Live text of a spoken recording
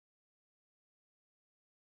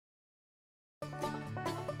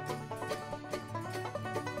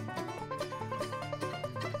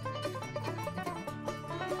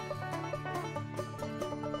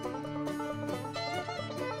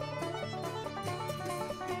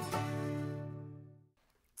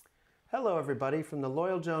Hello everybody from the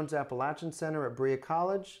Loyal Jones Appalachian Center at Berea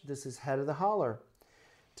College. This is Head of the Holler.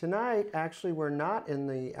 Tonight, actually, we're not in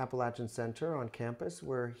the Appalachian Center on campus.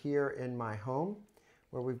 We're here in my home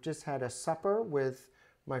where we've just had a supper with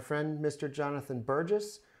my friend Mr. Jonathan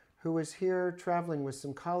Burgess, who is here traveling with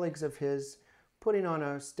some colleagues of his, putting on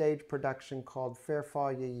a stage production called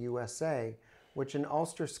Fairfáile USA, which in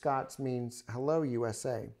Ulster-Scots means Hello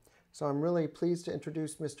USA. So I'm really pleased to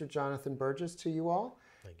introduce Mr. Jonathan Burgess to you all.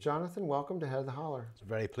 Jonathan, welcome to Head of the Holler.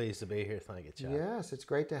 Very pleased to be here. Thank you, Chad. Yes, it's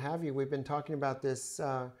great to have you. We've been talking about this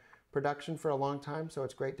production for a long time, so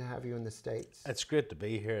it's great to have you in the States. It's great to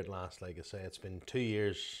be here at last. Like I say, it's been 2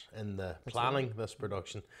 years in the planning this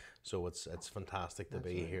production, so it's fantastic to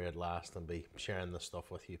be here at last and be sharing this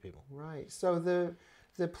stuff with you people. Right. So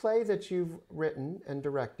the play that you've written and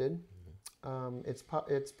directed,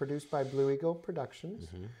 it's produced by Blue Eagle Productions.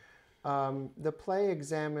 The play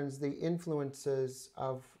examines the influences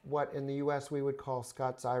of what in the U.S. we would call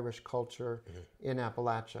Scots-Irish culture in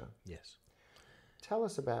Appalachia. Yes. Tell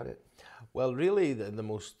us about it. Well, really the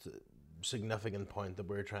most significant point that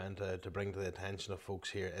we're trying to bring to the attention of folks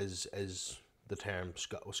here is the term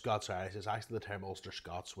Scots-Irish. It's actually the term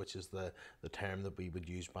Ulster-Scots, which is the term that we would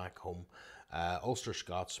use back home.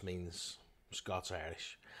 Ulster-Scots means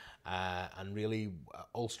Scots-Irish. And really,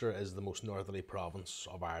 Ulster is the most northerly province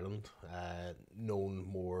of Ireland, known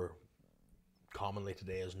more commonly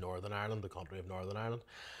today as Northern Ireland, the country of Northern Ireland.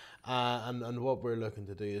 And what we're looking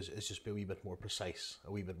to do is just be a wee bit more precise,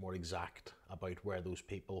 a wee bit more exact about where those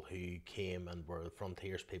people who came and were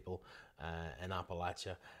frontiers people in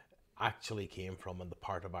Appalachia actually came from and the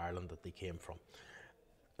part of Ireland that they came from.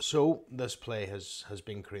 So this play has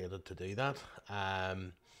been created to do that.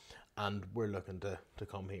 And we're looking to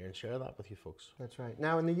come here and share that with you folks. That's right.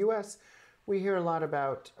 Now in the U.S., we hear a lot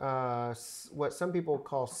about what some people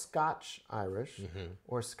call Scotch-Irish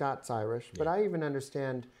or Scots-Irish, but I even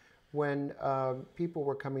understand when people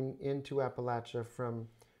were coming into Appalachia from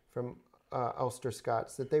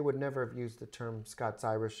Ulster-Scots that they would never have used the term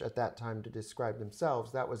Scots-Irish at that time to describe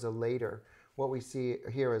themselves. That was a later, what we see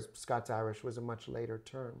here as Scots-Irish was a much later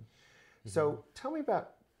term. So tell me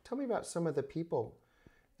about some of the people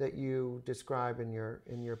that you describe in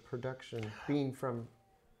your production, being from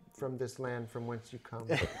this land from whence you come.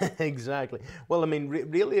 Exactly. Well, I mean,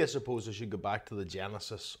 really, I suppose I should go back to the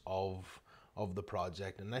genesis of the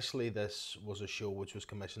project. Initially, this was a show which was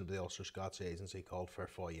commissioned by the Ulster-Scots agency called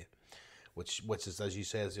Fairfáile, which is, as you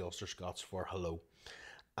say, is the Ulster-Scots for hello.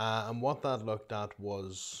 And what that looked at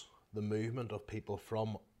was the movement of people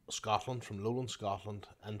from Scotland, from lowland Scotland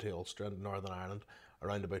into Ulster and Northern Ireland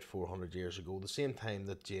around about 400 years ago, the same time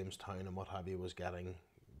that Jamestown and what have you was getting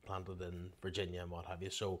planted in Virginia and what have you.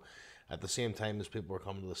 So at the same time as people were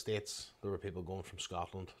coming to the States, there were people going from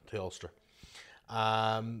Scotland to Ulster.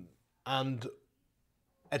 And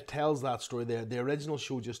it tells that story there. The original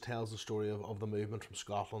show just tells the story of the movement from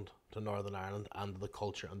Scotland to Northern Ireland and the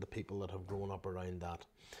culture and the people that have grown up around that.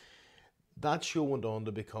 That show went on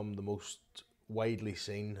to become the most widely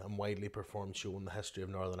seen and widely performed show in the history of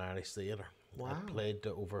Northern Irish theatre. Wow. It played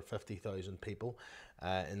to over 50,000 people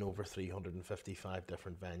in over 355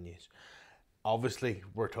 different venues. Obviously,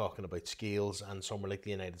 we're talking about scales, and somewhere like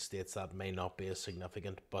the United States that may not be as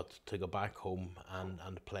significant, but to go back home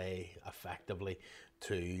and play effectively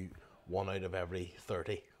to 1 out of every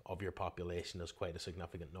 30 of your population is quite a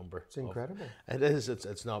significant number. It's incredible. It is.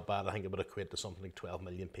 It's not bad. I think it would equate to something like 12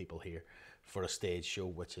 million people here for a stage show,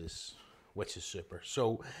 which is super.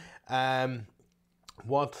 So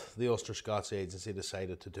what the Ulster-Scots agency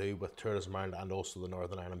decided to do with Tourism Ireland and also the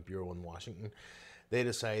Northern Ireland Bureau in Washington, they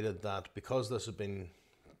decided that because this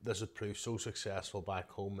had proved so successful back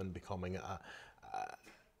home in becoming a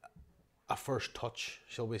first touch,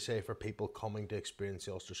 shall we say, for people coming to experience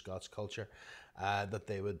the Ulster-Scots culture, that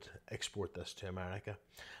they would export this to America.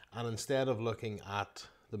 And instead of looking at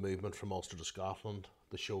the movement from Ulster to Scotland,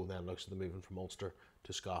 the show then looks at the movement from Ulster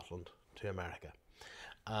to Scotland to America.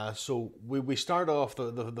 So we start off,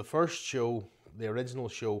 the first show, the original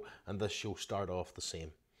show, and this show start off the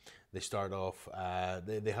same. They start off,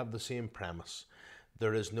 they have the same premise.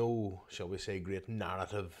 There is no, shall we say, great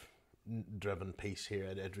narrative-driven piece here.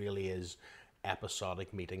 It really is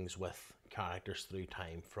episodic meetings with characters through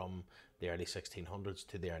time from the early 1600s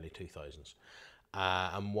to the early 2000s.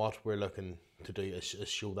 And what we're looking to do is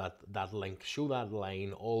show that link, show that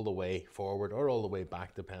line all the way forward or all the way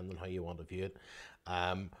back, depending on how you want to view it,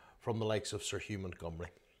 from the likes of Sir Hugh Montgomery.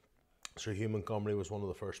 Sir Hugh Montgomery was one of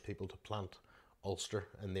the first people to plant Ulster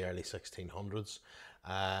in the early 1600s,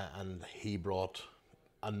 and he brought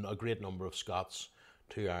a great number of Scots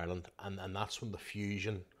to Ireland, and that's when the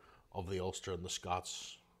fusion of the Ulster and the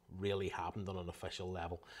Scots really happened on an official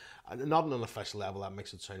level. Not on an official level, that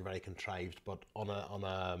makes it sound very contrived, but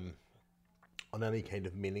on any kind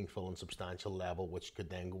of meaningful and substantial level, which could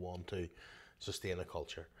then go on to sustain a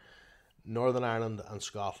culture. Northern Ireland and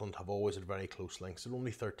Scotland have always had very close links. They're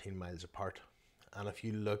only 13 miles apart. And if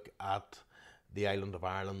you look at the island of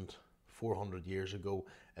Ireland 400 years ago,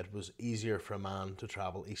 it was easier for a man to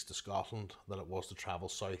travel east to Scotland than it was to travel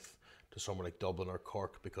south to somewhere like Dublin or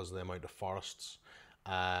Cork because of the amount of forests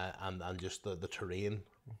and just the terrain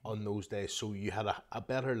on those days. So you had a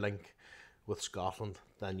better link with Scotland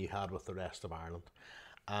than you had with the rest of Ireland.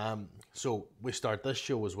 So we start this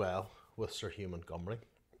show as well with Sir Hugh Montgomery.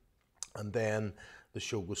 And then the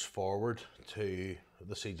show goes forward to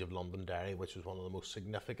the Siege of Londonderry, which was one of the most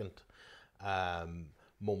significant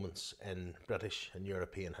moments in British and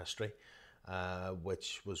European history,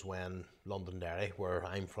 which was when Londonderry, where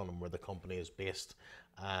I'm from and where the company is based,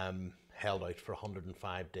 held out for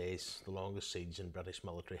 105 days, the longest siege in British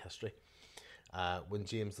military history. When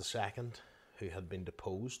James II, who had been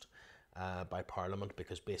deposed by Parliament,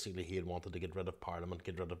 because basically he had wanted to get rid of Parliament,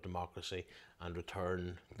 get rid of democracy, and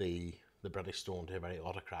return the British throne to a very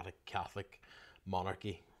autocratic Catholic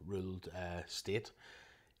monarchy ruled state.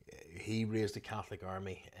 He raised a Catholic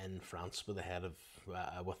army in France with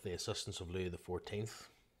the assistance of Louis XIV,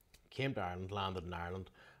 came to Ireland, landed in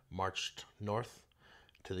Ireland, marched north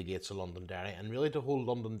to the gates of Londonderry, and really to hold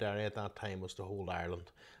Londonderry at that time was to hold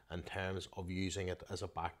Ireland in terms of using it as a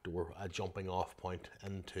backdoor, a jumping off point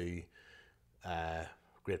into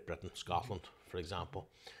Great Britain, Scotland, for example.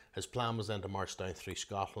 His plan was then to march down through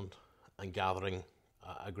Scotland and gathering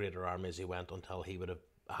a greater army as he went until he would have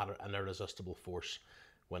had an irresistible force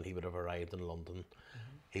when he would have arrived in London.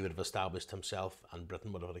 He would have established himself and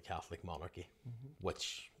Britain would have had a Catholic monarchy,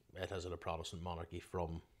 which it has had a Protestant monarchy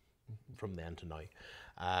from then to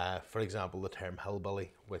now. For example, the term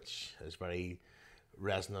hillbilly, which is very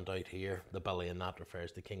resonant out here, the billy in that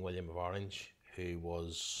refers to King William of Orange, who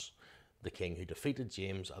was the king who defeated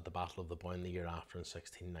James at the Battle of the Boyne the year after in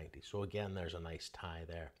 1690. So again, there's a nice tie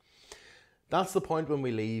there. That's the point when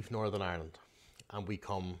we leave Northern Ireland and we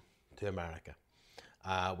come to America.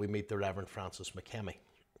 We meet the Reverend Francis McKemmy.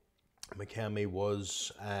 McKemmy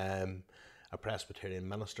was a Presbyterian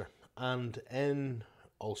minister, and in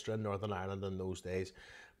Ulster and Northern Ireland in those days,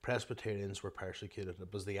 Presbyterians were persecuted.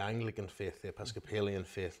 It was the Anglican faith, the Episcopalian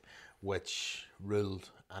faith, which ruled,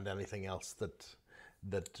 and anything else that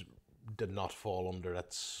did not fall under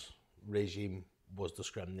its regime was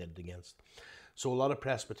discriminated against. So a lot of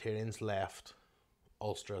Presbyterians left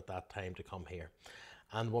Ulster at that time to come here.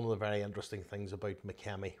 And one of the very interesting things about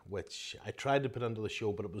McKemmy, which I tried to put into the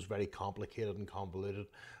show, but it was very complicated and convoluted,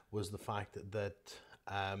 was the fact that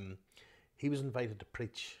he was invited to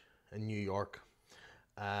preach in New York,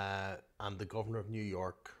 and the governor of New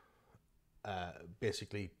York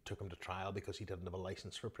basically took him to trial because he didn't have a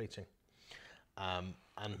license for preaching. And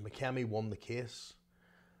McKemmy won the case,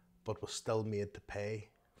 but was still made to pay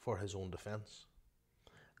for his own defence.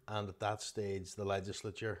 And at that stage, the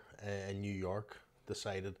legislature in New York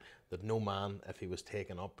decided that no man, if he was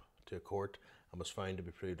taken up to a court and was found to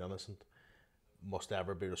be proved innocent, must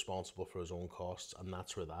ever be responsible for his own costs. And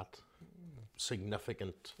that's where that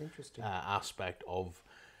significant aspect of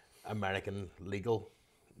American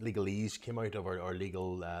legalese came out of, or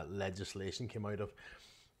legal legislation came out of.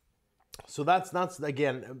 So that's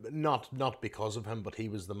again not because of him, but he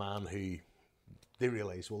was the man who they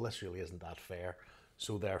realised, well, this really isn't that fair,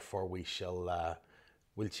 so therefore we'll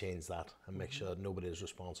change that and make sure that nobody is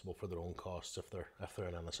responsible for their own costs if they're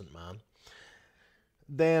an innocent man.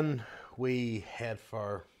 Then we head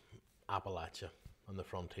for Appalachia and the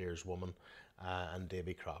frontierswoman and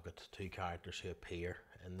Davy Crockett, two characters who appear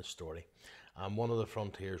in the story. One of the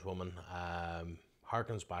frontierswomen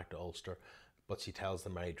harkens back to Ulster, but she tells the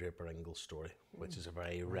Mary Draper Ingalls story, which is a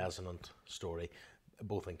very resonant story,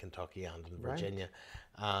 both in Kentucky and in Virginia.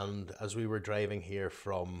 Right. And as we were driving here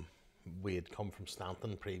we had come from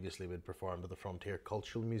Stanton previously. We'd performed at the Frontier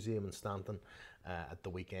Cultural Museum in Stanton at the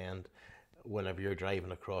weekend. Whenever you're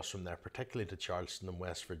driving across from there, particularly to Charleston in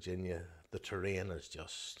West Virginia, the terrain is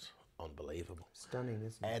just unbelievable. Stunning,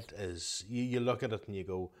 isn't it? It is. You look at it and you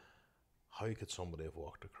go, how could somebody have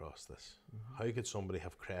walked across this? How could somebody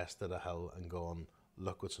have crested a hill and gone,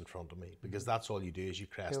 look what's in front of me? Because that's all you do, is you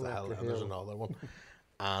crest a hill and there's another one.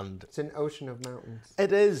 And it's an ocean of mountains.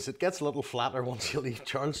 It is. It gets a little flatter once you leave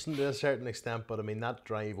Charleston to a certain extent, but I mean that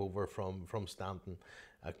drive over from Stanton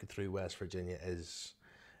through West Virginia is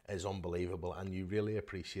unbelievable, and you really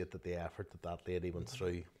appreciate the effort that lady went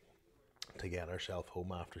through to get herself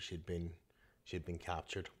home after she'd been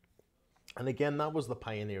captured. And again, that was the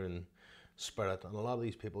pioneering spirit, and a lot of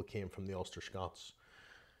these people came from the Ulster-Scots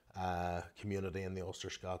community, and the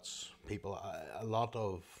Ulster-Scots people. A lot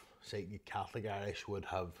of, say, Catholic Irish would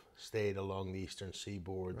have stayed along the eastern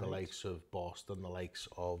seaboard, the likes of Boston, the likes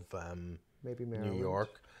of maybe Maryland. New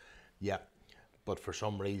York. Yeah, but for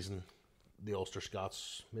some reason, the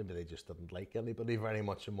Ulster-Scots, maybe they just didn't like anybody very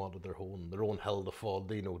much and wanted their own hill to fall,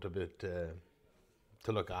 you know,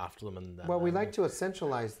 to look after them. And well, we like to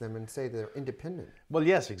essentialize them and say they're independent. Well,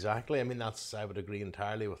 yes, exactly. I mean, I would agree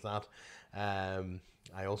entirely with that.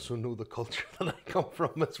 I also know the culture that I come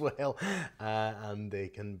from as well, and they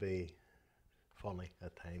can be funny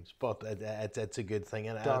at times, but it's a good thing.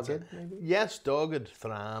 And dogged, maybe? Yes, dogged,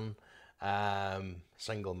 thran,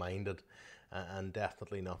 single-minded, and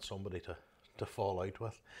definitely not somebody to fall out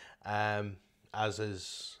with, as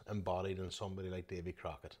is embodied in somebody like Davy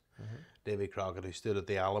Crockett. Davy Crockett, who stood at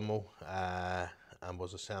the Alamo and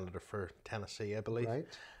was a senator for Tennessee, I believe. Right.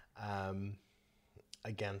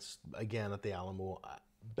 Again at the Alamo,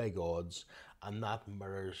 big odds, and that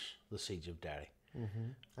mirrors the Siege of Derry.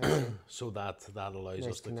 So that allows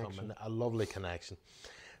us to come in, a lovely connection.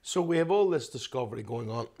 So we have all this discovery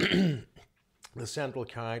going on. The central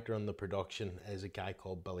character in the production is a guy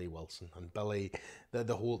called Billy Wilson, and Billy,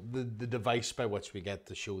 the device by which we get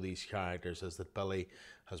to show these characters is that Billy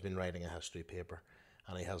has been writing a history paper,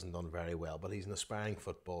 and he hasn't done very well, but he's an aspiring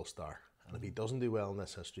football star, and if he doesn't do well in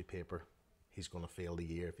this history paper, he's going to fail the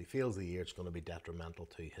year. If he fails the year, it's going to be detrimental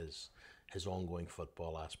to his ongoing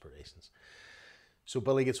football aspirations. So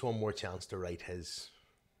Billy gets one more chance to write his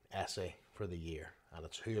essay for the year, and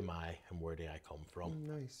it's who am I and where do I come from?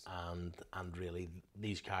 Nice. And really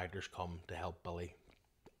these characters come to help Billy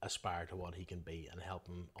aspire to what he can be and help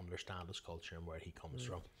him understand his culture and where he comes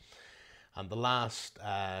from. And the last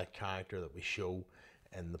character that we show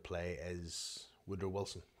in the play is Woodrow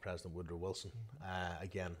Wilson, President Woodrow Wilson.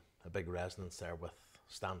 Again, a big resonance there with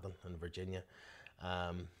Stanton in Virginia.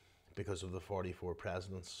 Because of the 44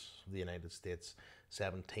 presidents of the United States,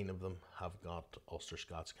 17 of them have got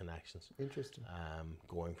Ulster-Scots connections. Interesting.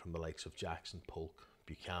 Going from the likes of Jackson, Polk,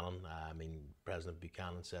 Buchanan. I mean, President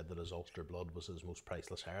Buchanan said that his Ulster blood was his most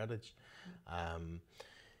priceless heritage,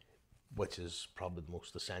 which is probably the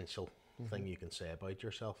most essential thing you can say about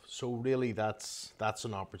yourself. So really that's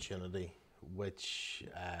an opportunity which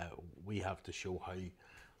we have to show how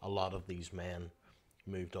a lot of these men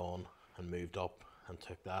moved on and moved up and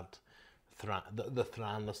took that the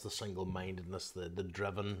thranness, the single-mindedness, the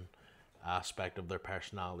driven aspect of their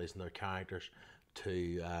personalities and their characters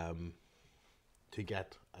to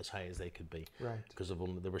get as high as they could be. Right. Because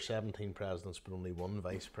there were 17 presidents, but only one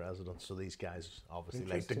vice president. So these guys obviously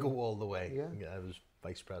like to go all the way. Yeah. It was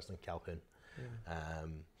Vice President Calhoun. Yeah.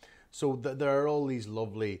 So there are all these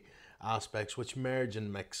lovely aspects which merge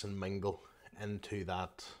and mix and mingle into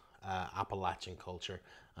that Appalachian culture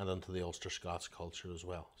and into the Ulster-Scots culture as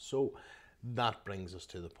well. So that brings us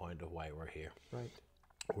to the point of why we're here. Right.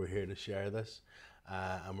 We're here to share this,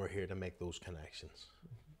 and we're here to make those connections.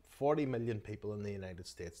 40 million people in the United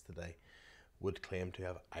States today would claim to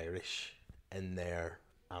have Irish in their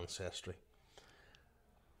ancestry.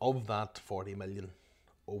 Of that 40 million,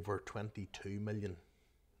 over 22 million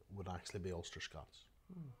would actually be Ulster-Scots.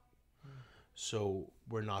 So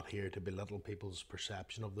we're not here to belittle people's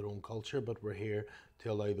perception of their own culture, but we're here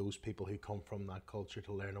to allow those people who come from that culture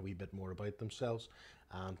to learn a wee bit more about themselves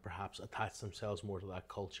and perhaps attach themselves more to that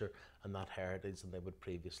culture and that heritage than they would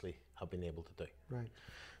previously have been able to do. Right.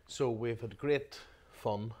 So we've had great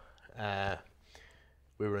fun.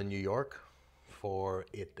 We were in New York for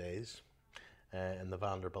 8 days in the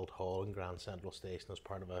Vanderbilt Hall in Grand Central Station as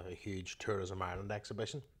part of a huge Tourism Ireland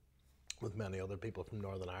exhibition with many other people from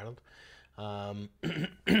Northern Ireland. And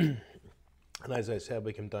as I said,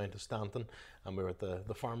 we came down to Stanton and we were at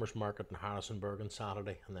the farmers market in Harrisonburg on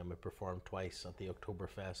Saturday, and then we performed twice at the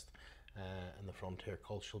Oktoberfest in the Frontier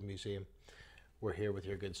Cultural Museum. We're here with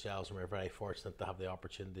your good selves, and we're very fortunate to have the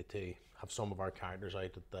opportunity to have some of our characters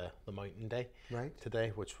out at the Mountain Day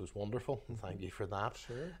today, which was wonderful. Thank you for that.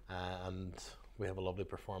 Sure. And we have a lovely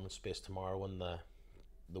performance space tomorrow in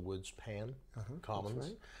the Woods Pen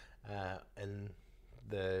Commons in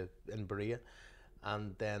Berea,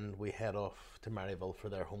 and then we head off to Maryville for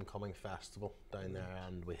their homecoming festival down there,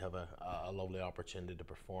 and we have a lovely opportunity to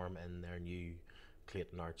perform in their new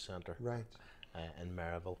Clayton Arts Centre in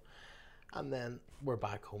Maryville, and then we're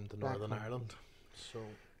back home to Northern Ireland.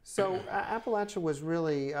 So Appalachia was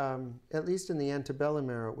really, at least in the antebellum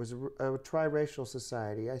era, it was a triracial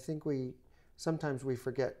society. I think sometimes we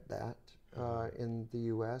forget that in the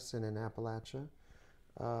U.S. and in Appalachia.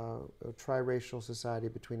 A triracial society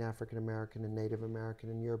between African American and Native American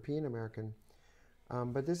and European American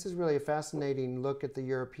But this is really a fascinating look at the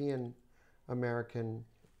European American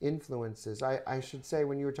influences. I should say,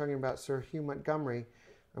 when you were talking about Sir Hugh Montgomery,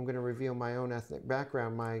 I'm going to reveal my own ethnic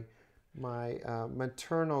background. My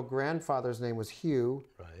maternal grandfather's name was Hugh,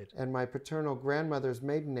 Right. and my paternal grandmother's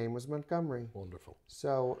maiden name was Montgomery. Wonderful.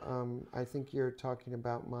 So I think you're talking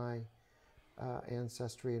about my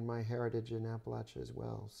ancestry and my heritage in Appalachia as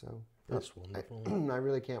well. So That's wonderful. I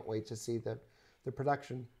really can't wait to see the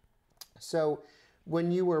production. So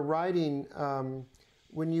when you were writing,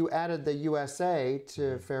 when you added the USA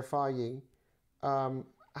to Fairfalli,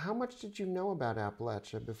 how much did you know about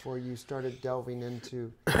Appalachia before you started delving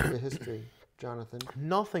into the history, Jonathan?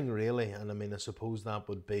 Nothing really, and I mean, I suppose that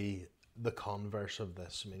would be the converse of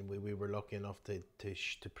this. I mean, we were lucky enough to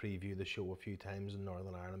preview the show a few times in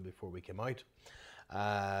Northern Ireland before we came out,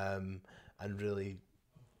 and really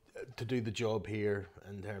to do the job here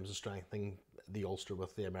in terms of strengthening the Ulster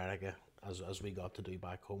with the America as we got to do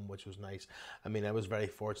back home, which was nice. I mean, I was very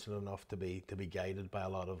fortunate enough to be guided by a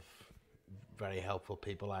lot of very helpful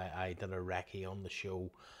people. I did a recce on the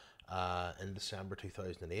show in December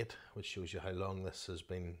 2008, which shows you how long this has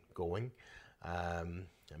been going.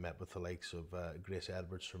 I met with the likes of Grace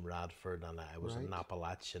Edwards from Radford, and I was in an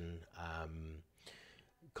Appalachian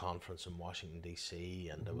conference in Washington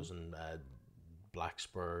DC, and I was in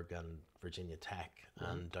Blacksburg and Virginia Tech,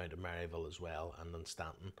 and down to Maryville as well, and in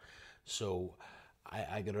Stanton. So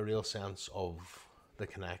I got a real sense of the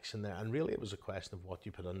connection there, and really it was a question of what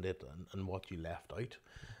you put into it and what you left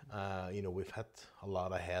out. You know, we've hit a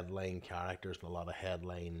lot of headline characters and a lot of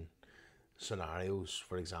headline scenarios.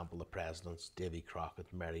 For example, the presidents, Davy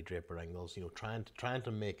Crockett, Mary Draper Ingalls. You know, trying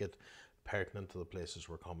to make it pertinent to the places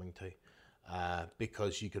we're coming to,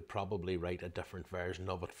 because you could probably write a different version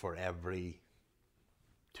of it for every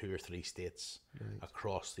 2 or 3 states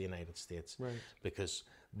across the United States, because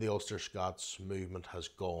the Ulster-Scots movement has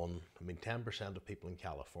gone. I mean, 10% of people in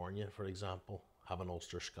California, for example, have an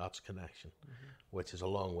Ulster-Scots connection, which is a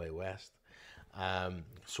long way west.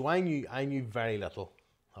 So I knew very little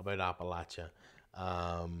about Appalachia,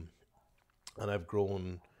 and I've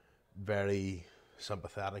grown very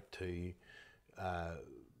sympathetic to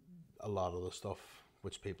a lot of the stuff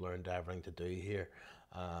which people are endeavouring to do here.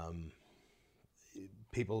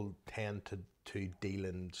 People tend to deal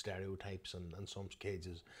in stereotypes, and in some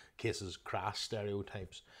cases crass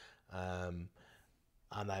stereotypes. And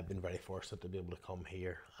I've been very fortunate to be able to come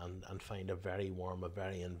here and find a very warm, a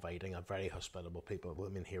very inviting, a very hospitable people. I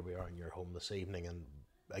mean, here we are in your home this evening, and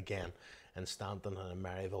again, in Stanton and in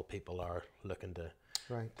Maryville, people are looking to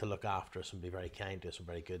look after us and be very kind to us and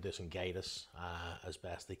very good to us and guide us as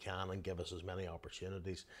best they can and give us as many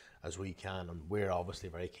opportunities as we can. And we're obviously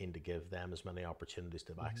very keen to give them as many opportunities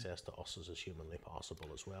to have access to us as is humanly possible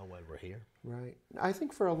as well while we're here. Right. I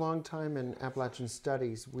think for a long time in Appalachian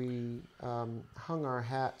studies, we hung our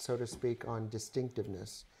hat, so to speak, on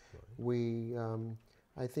distinctiveness. We,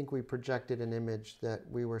 I think we projected an image that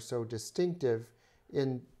we were so distinctive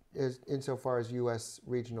insofar as U.S.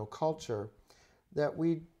 regional culture, that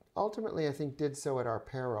we ultimately, I think, did so at our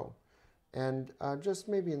peril. And just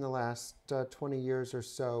maybe in the last 20 years or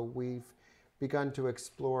so, we've begun to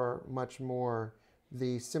explore much more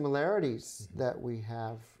the similarities that we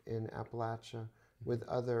have in Appalachia with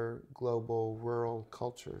other global rural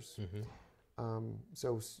cultures.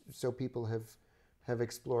 So people have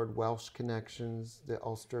explored Welsh connections. The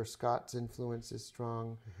Ulster-Scots influence is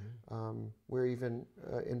strong. We're even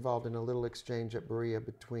involved in a little exchange at Berea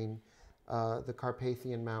between the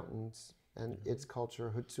Carpathian Mountains and its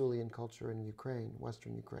culture, Hutsulian culture in Ukraine,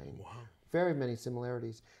 Western Ukraine. Wow. Very many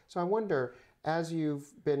similarities. So I wonder, as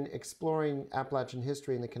you've been exploring Appalachian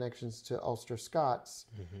history and the connections to Ulster-Scots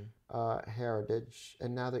heritage,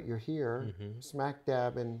 and now that you're here, smack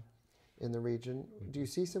dab in the region, do you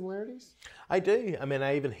see similarities? I do. I mean,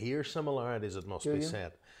 I even hear similarities, it must be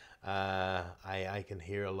said. I can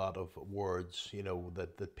hear a lot of words, you know,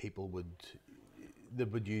 that people would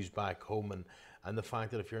use back home, and the fact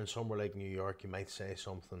that if you're in somewhere like New York, you might say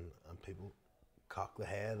something and people cock the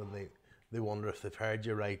head and they wonder if they've heard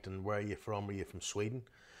you right and where are you from? Are you from Sweden?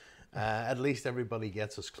 At least everybody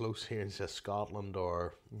gets us close here in, say, Scotland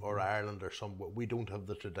or Ireland or somewhere. We don't have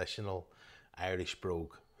the traditional Irish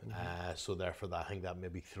brogue. So therefore I think that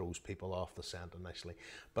maybe throws people off the scent initially.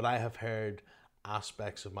 But I have heard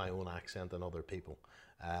aspects of my own accent in other people,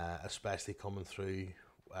 especially coming through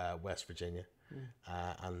West Virginia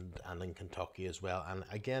and in Kentucky as well. And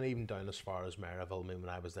again, even down as far as Maryville. I mean, when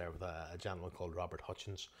I was there with a gentleman called Robert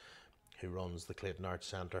Hutchins, who runs the Clayton Arts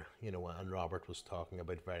Centre, you know, and Robert was talking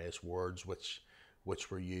about various words which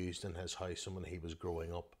were used in his house and when he was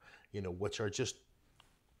growing up, you know, which are just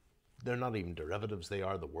they're not even derivatives, they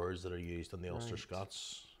are the words that are used in the Right.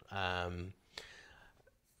 Ulster-Scots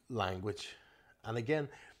language. And again,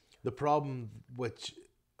 the problem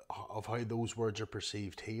of how those words are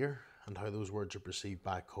perceived here and how those words are perceived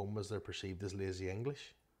back home is they're perceived as lazy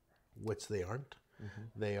English, which they aren't.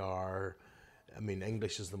 They are, I mean,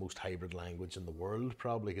 English is the most hybrid language in the world,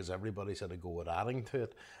 probably, because everybody's had a go at adding to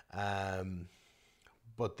it.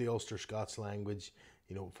 But the Ulster-Scots language,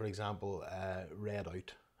 you know, for example, read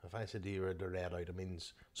out. If I said to you to read out, it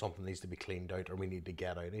means something needs to be cleaned out or we need to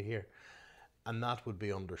get out of here. And that would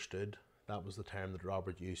be understood. That was the term that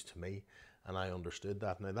Robert used to me, and I understood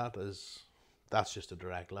that. Now that's just a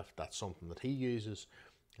direct lift. That's something that he uses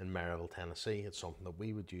in Maryville, Tennessee. It's something that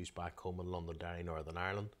we would use back home in Londonderry, Northern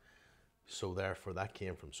Ireland. So therefore that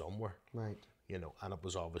came from somewhere. Right. You know, and it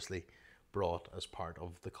was obviously brought as part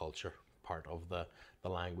of the culture, part of the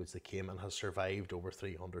language that came and has survived over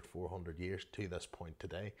 300, 400 years to this point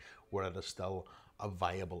today, where it is still a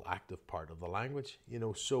viable, active part of the language. You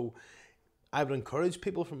know, so I would encourage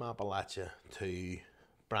people from Appalachia to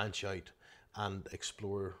branch out and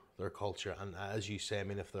explore their culture. And as you say, I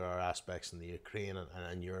mean, if there are aspects in the Ukraine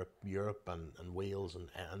and Europe and Wales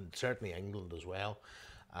and certainly England as well,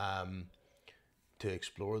 to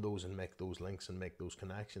explore those and make those links and make those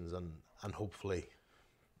connections, and hopefully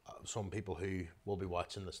some people who will be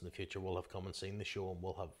watching this in the future will have come and seen the show and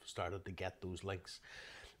will have started to get those links.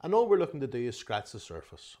 And all we're looking to do is scratch the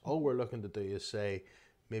surface. All we're looking to do is say,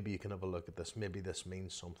 maybe you can have a look at this, maybe this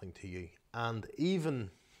means something to you. And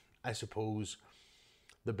even, I suppose,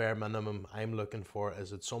 the bare minimum I'm looking for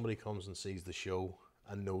is that somebody comes and sees the show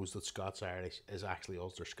and knows that Scots-Irish is actually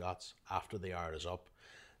Ulster-Scots after the hour is up,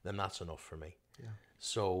 then that's enough for me. Yeah.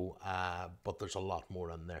 So, but there's a lot more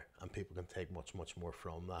in there, and people can take much, much more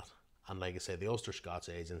from that. And like I say, the Ulster-Scots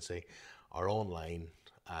agency are online,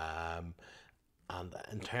 and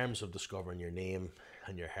in terms of discovering your name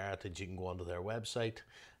and your heritage, you can go onto their website,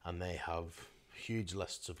 and they have huge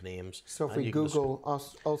lists of names. So if we Google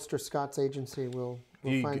Ulster-Scots agency, we'll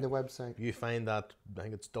find the website. You find that, I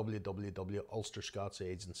think it's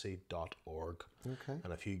www.ulsterscotsagency.org. Okay.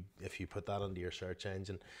 And if you put that into your search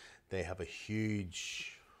engine, they have a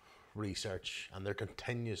huge research, and they're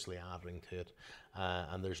continuously adding to it.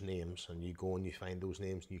 And there's names, and you go and you find those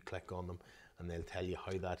names, and you click on them, and they'll tell you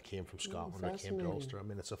how that came from Scotland or came to Ulster. I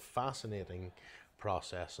mean, it's a fascinating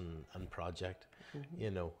process and project, you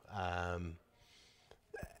know.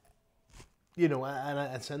 You know, and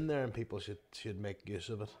it's in there, and people should make use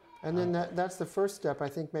of it. And then that's the first step. I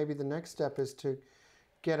think maybe the next step is to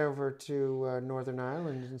get over to Northern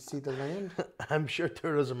Ireland and see the land. I'm sure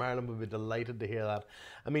Tourism Ireland would be delighted to hear that.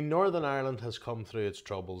 I mean, Northern Ireland has come through its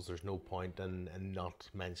troubles. There's no point in not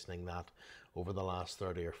mentioning that. Over the last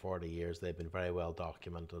 30 or 40 years, they've been very well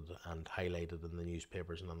documented and highlighted in the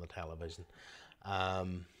newspapers and on the television.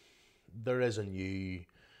 There is a new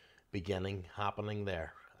beginning happening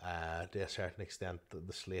there. To a certain extent,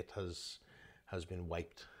 the slate has been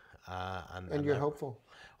wiped. And you're hopeful?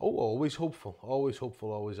 Oh, always hopeful,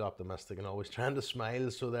 always optimistic, and always trying to smile.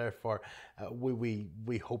 So therefore,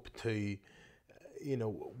 we hope to, you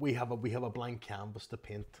know, we have a blank canvas to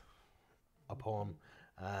paint upon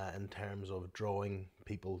in terms of drawing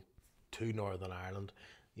people to Northern Ireland.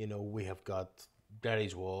 You know, we have got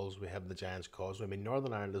Derry's Walls, we have the Giant's Causeway. I mean,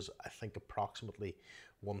 Northern Ireland is, I think, approximately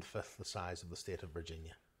 1/5 the size of the state of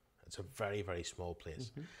Virginia. It's a very, very small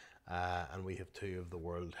place. And we have 2 of the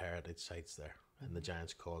World Heritage Sites there, in the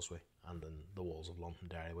Giant's Causeway and in the walls of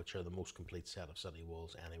Londonderry, which are the most complete set of city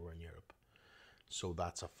walls anywhere in Europe. So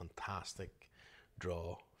that's a fantastic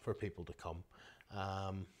draw for people to come.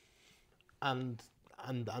 And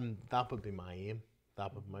that would be my aim.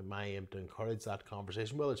 That would be my aim, to encourage that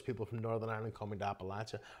conversation, whether it's people from Northern Ireland coming to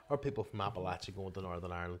Appalachia or people from Appalachia going to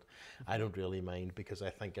Northern Ireland. I don't really mind, because I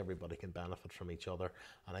think everybody can benefit from each other,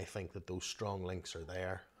 and I think that those strong links are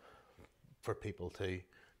there for people to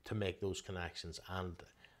make those connections. And,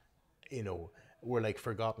 you know, we're like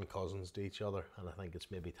forgotten cousins to each other, and I think it's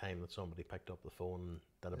maybe time that somebody picked up the phone and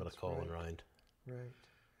did a bit of calling around. Right.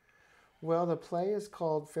 Well, the play is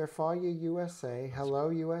called Fairfáile USA, Hello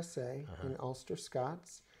USA, in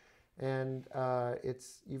Ulster-Scots. And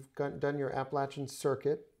you've done your Appalachian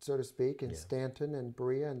circuit, so to speak, in Stanton and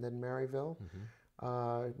Berea and then Maryville.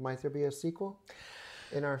 Might there be a sequel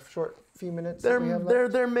in our short few minutes that we have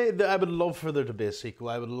left? I would love for there to be a sequel.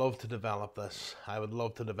 I would love to develop this. I would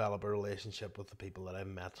love to develop a relationship with the people that I've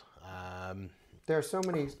met. There are so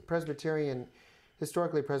many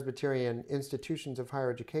historically Presbyterian institutions of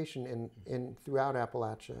higher education in throughout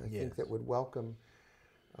Appalachia, I think, that would welcome,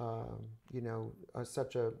 you know,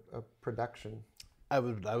 such a production. I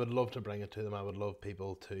would love to bring it to them. I would love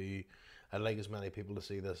people to, I'd like as many people to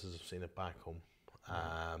see this as have seen it back home.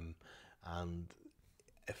 And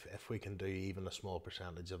if we can do even a small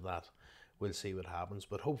percentage of that, we'll see what happens.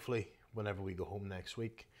 But hopefully, whenever we go home next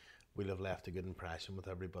week, we'll have left a good impression with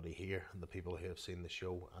everybody here and the people who have seen the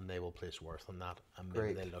show, and they will place worth on that, and maybe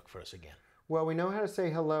Great. they'll look for us again. Well, we know how to say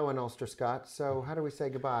hello in Ulster-Scots, so how do we say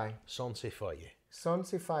goodbye? Son si foye. Son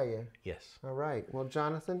si faye. Yes. All right. Well,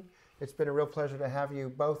 Jonathan, it's been a real pleasure to have you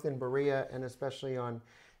both in Berea and especially on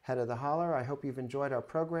Head of the Holler. I hope you've enjoyed our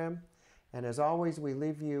program. And as always, we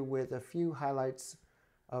leave you with a few highlights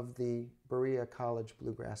of the Berea College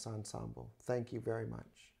Bluegrass Ensemble. Thank you very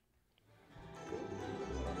much.